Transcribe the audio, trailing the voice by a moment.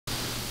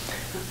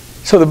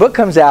So the book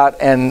comes out,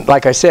 and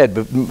like I said,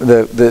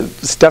 the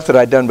stuff that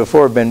I'd done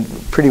before had been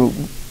pretty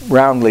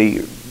roundly,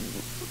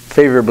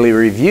 favorably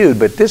reviewed,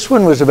 but this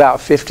one was about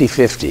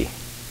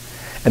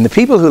 50-50. And the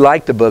people who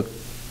liked the book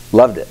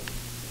loved it.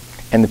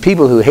 And the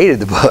people who hated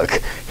the book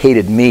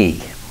hated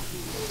me.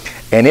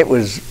 And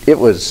there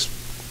was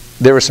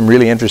some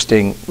really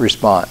interesting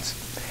response.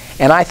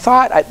 And I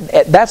thought,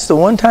 that's the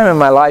one time in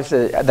my life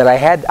that I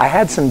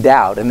had some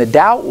doubt. And the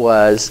doubt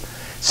was,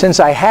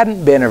 since I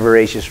hadn't been a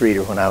voracious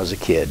reader when I was a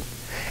kid,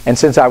 and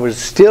since I was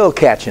still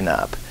catching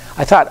up,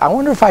 I thought, I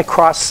wonder if I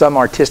crossed some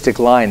artistic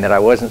line that I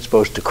wasn't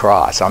supposed to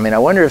cross. I mean, I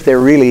wonder if there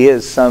really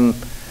is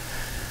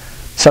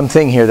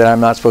something here that I'm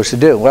not supposed to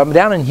do. Well, I'm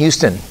down in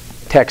Houston,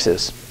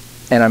 Texas,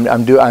 and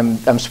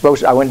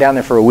I went down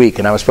there for a week,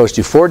 and I was supposed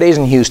to do 4 days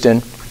in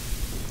Houston,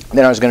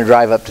 then I was going to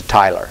drive up to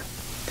Tyler.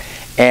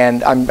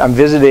 And I'm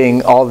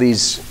visiting all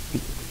these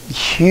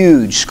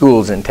huge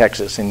schools in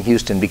Texas, in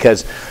Houston,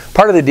 because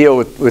part of the deal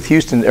with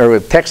Houston, or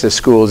with Texas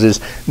schools, is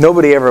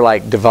nobody ever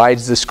like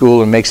divides the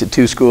school and makes it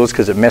 2 schools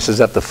because it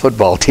messes up the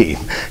football team.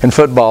 And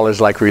football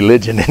is like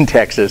religion in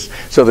Texas,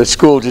 so the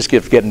school just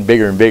keeps getting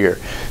bigger and bigger.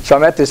 So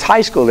I'm at this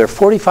high school. There are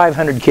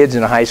 4,500 kids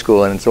in a high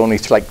school, and it's only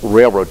like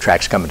railroad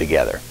tracks coming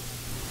together.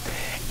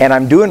 And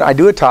I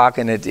do a talk,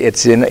 and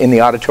it's in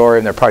the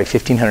auditorium. There are probably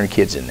 1,500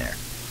 kids in there.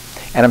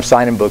 And I'm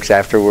signing books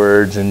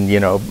afterwards, and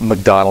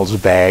McDonald's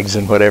bags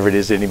and whatever it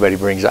is anybody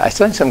brings. I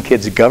signed some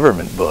kid's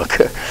government book.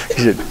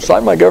 He said,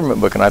 "Sign my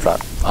government book," and I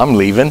thought, I'm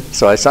leaving,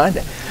 so I signed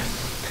it.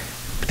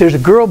 But there's a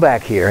girl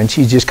back here, and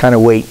she's just kind of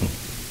waiting.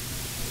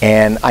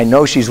 And I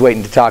know she's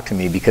waiting to talk to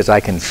me because I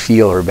can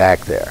feel her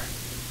back there.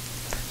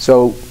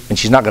 So, and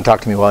she's not going to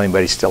talk to me while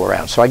anybody's still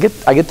around. So I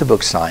get the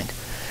book signed.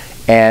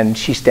 And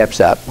she steps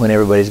up when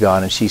everybody's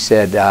gone, and she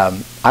said,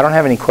 I don't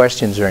have any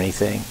questions or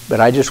anything, but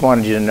I just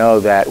wanted you to know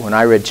that when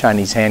I read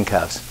Chinese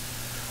Handcuffs,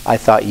 I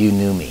thought you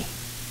knew me.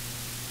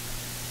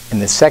 And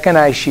the second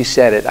she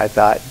said it, I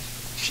thought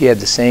she had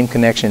the same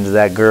connection to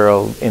that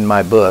girl in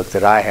my book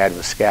that I had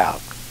with Scout.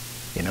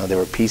 There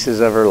were pieces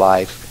of her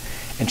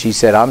life. And she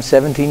said, I'm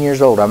 17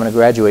 years old. I'm going to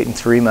graduate in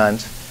 3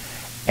 months.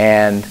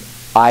 And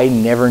I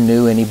never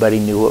knew anybody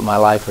knew what my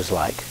life was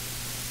like.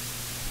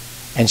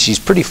 And she's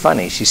pretty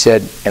funny. She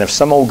said, and if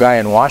some old guy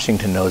in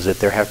Washington knows it,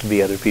 there have to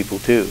be other people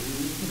too.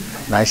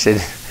 And I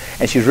said,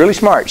 and she was really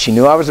smart. She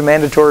knew I was a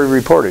mandatory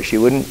reporter. She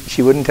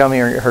wouldn't tell me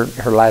her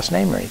last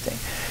name or anything.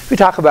 We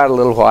talk about it a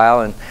little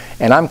while,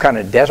 and I'm kind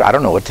of desperate. I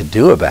don't know what to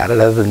do about it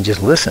other than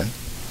just listen.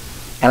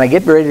 And I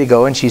get ready to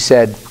go, and she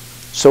said,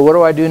 so what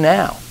do I do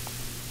now?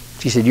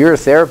 She said, you're a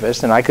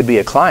therapist, and I could be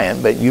a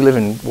client, but you live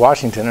in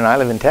Washington, and I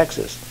live in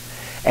Texas.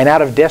 And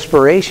out of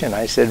desperation,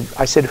 I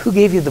said, who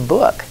gave you the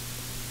book?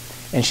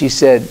 And she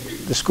said,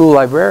 the school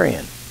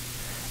librarian.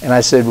 And I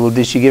said, well,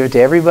 did she give it to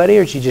everybody,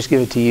 or did she just give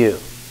it to you?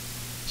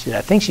 She said,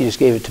 I think she just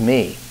gave it to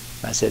me.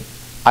 And I said,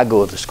 I'd go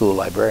with the school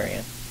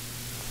librarian.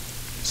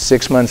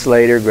 6 months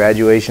later,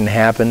 graduation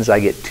happens. I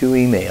get 2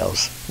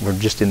 emails. We're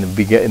just in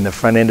the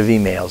front end of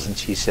emails, and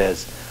she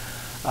says,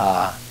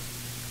 I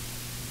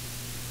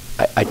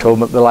told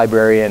the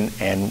librarian,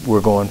 and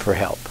we're going for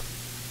help.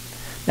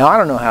 Now, I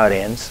don't know how it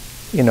ends.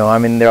 I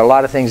mean, there are a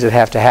lot of things that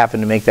have to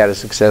happen to make that a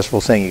successful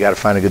thing. You got to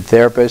find a good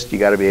therapist. You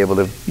got to be able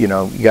to, you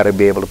got to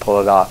be able to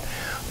pull it off.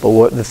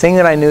 But the thing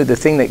that I knew, the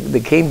thing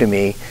that came to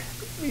me,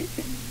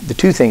 the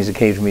 2 things that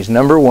came to me is,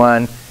 number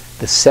 1,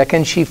 the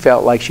second she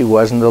felt like she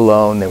wasn't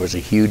alone, there was a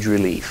huge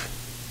relief.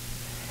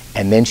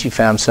 And then she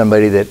found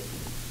somebody that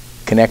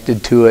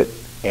connected to it,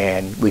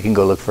 and we can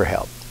go look for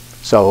help.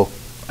 So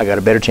I got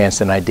a better chance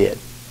than I did.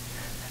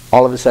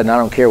 All of a sudden, I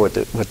don't care what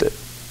the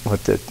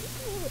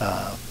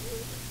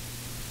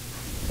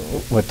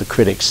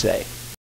critics say.